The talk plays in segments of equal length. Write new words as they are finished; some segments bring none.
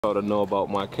To know about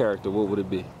my character, what would it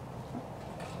be?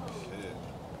 Shit.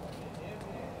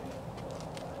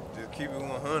 Just keep it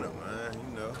 100, man. You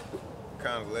know,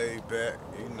 kind of laid back.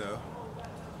 You know,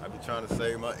 I be trying to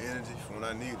save my energy for when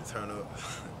I need to turn up.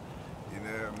 You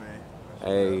know what I mean?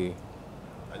 Hey.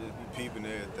 I just be peeping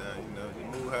everything. You know,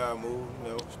 just move how I move. You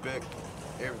know, respect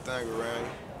everything around you.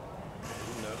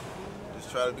 You know, just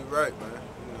try to do right, man.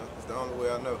 You know, it's the only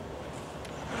way I know.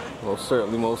 Most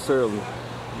certainly, most certainly.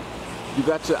 You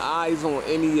got your eyes on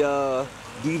any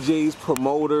DJs,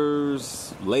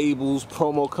 promoters, labels,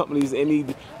 promo companies, any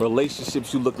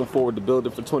relationships you're looking forward to building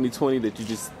for 2020 that you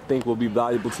just think will be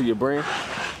valuable to your brand?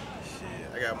 Shit,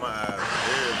 I got my eyes on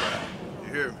everybody.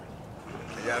 You hear me?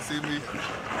 Y'all see me?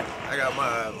 I got my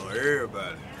eyes on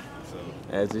everybody. So,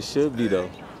 as it should be, though.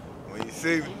 When you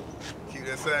see me, keep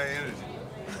that same energy.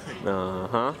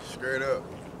 Uh-huh. Straight up.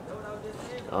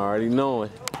 Already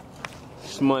knowing.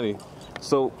 It's money.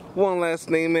 So, one last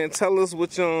thing, man. Tell us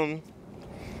which song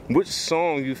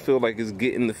you feel like is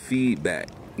getting the feedback,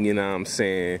 you know what I'm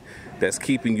saying, that's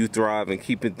keeping you thriving,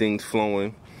 keeping things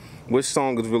flowing. Which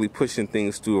song is really pushing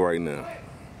things through right now?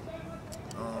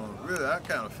 Really, I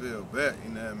kind of feel back, you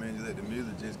know what I mean? Just let the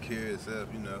music just carry itself,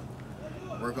 you know.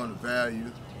 Work on the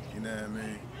value, you know what I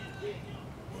mean?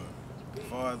 But as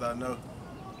far as I know,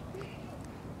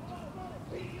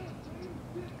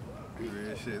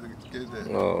 real shit, look at that.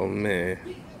 Oh, man.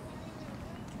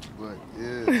 But,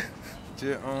 yeah,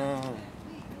 just,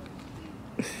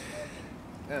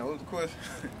 damn, what was the question?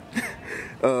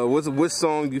 What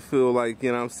song you feel like,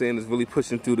 you know what I'm saying, is really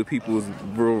pushing through the people who's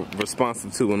real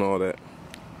responsive to and all that?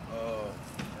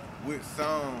 Which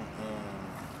song,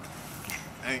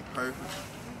 Ain't Perfect.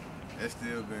 That's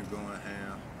still been going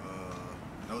ham.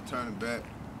 No Turning Back.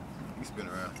 We spin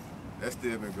around. That's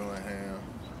still been going ham.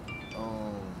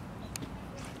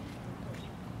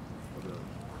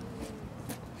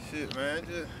 Shit, man,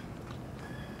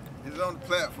 it's on the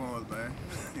platforms, man.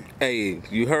 Hey,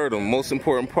 you heard them. Most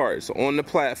important part. So on the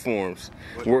platforms.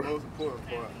 But the most important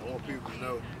part, I want people to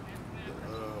know,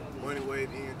 Money Wave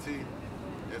ENT,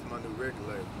 that's my new record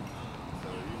label. So,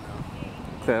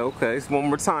 you know. Okay. It's one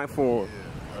more time for them.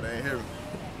 Yeah, oh, they ain't hear me.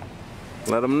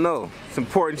 Let them know. It's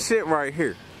important shit right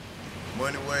here.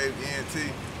 Money Wave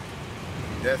ENT,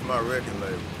 that's my record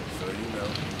label. So, you know,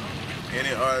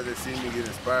 any artist that see me get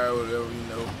inspired or whatever, you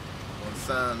know, want to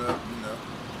sign up, you know,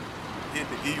 hit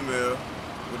the email,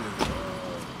 what is it,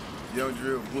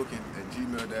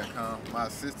 youngdrealbooking@gmail.com. My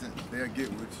assistant, they'll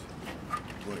get with you.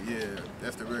 But yeah,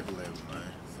 that's the record label,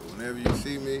 man. So whenever you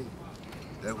see me,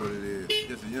 that's what it is.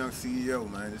 Just a young CEO,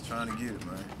 man, just trying to get it,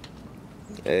 man.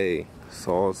 Hey,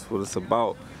 so that's what it's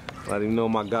about. Let him know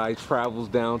my guy travels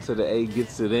down to the A,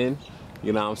 gets it in.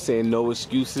 You know what I'm saying? No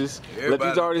excuses. Everybody let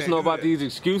these artists know about these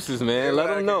excuses, man. Everybody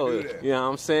let them know. You know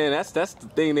what I'm saying? That's the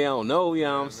thing they don't know, you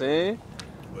know what I'm saying?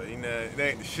 But you know, it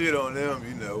ain't the shit on them,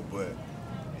 you know, but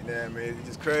you know what I mean? It's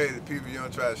just crazy people you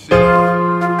don't try to shit on.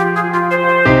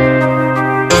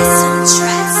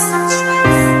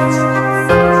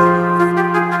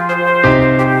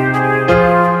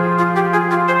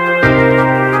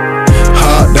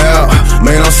 Hopped out,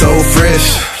 man, I'm so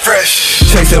fresh.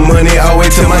 Chasing money all the way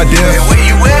to my death. Where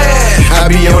you at? I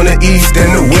be on the east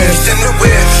and the west.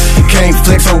 Can't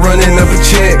flex, I'm running up a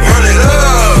check. Run it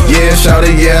up. Yeah, shout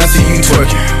it, yeah, I see you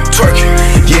twerking.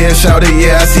 Yeah, shout it,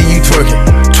 yeah, I see you twerking.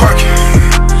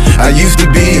 I used to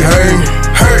be hurt.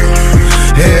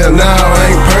 Hell no,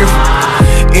 I ain't perfect.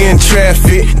 In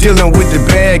traffic, dealing with the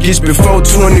baggage. Before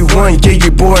 21, yeah,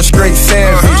 your boy straight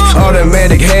savage.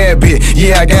 Automatic habit,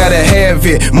 yeah, I gotta have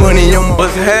it. Money on my...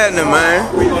 What's happening, man?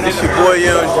 This your boy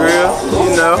Young Dreal,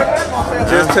 you know.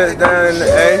 Just touched down in the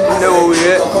A, you know where we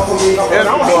at.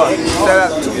 Everybody.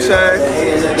 Shout out to 2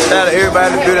 Chainz. Shout out to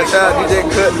everybody in the building. Shout out DJ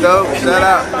Cut Dope. Shout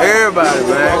out everybody,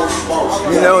 man.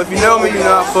 You know, if you know me, you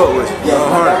know I fuck with you.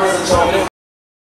 100.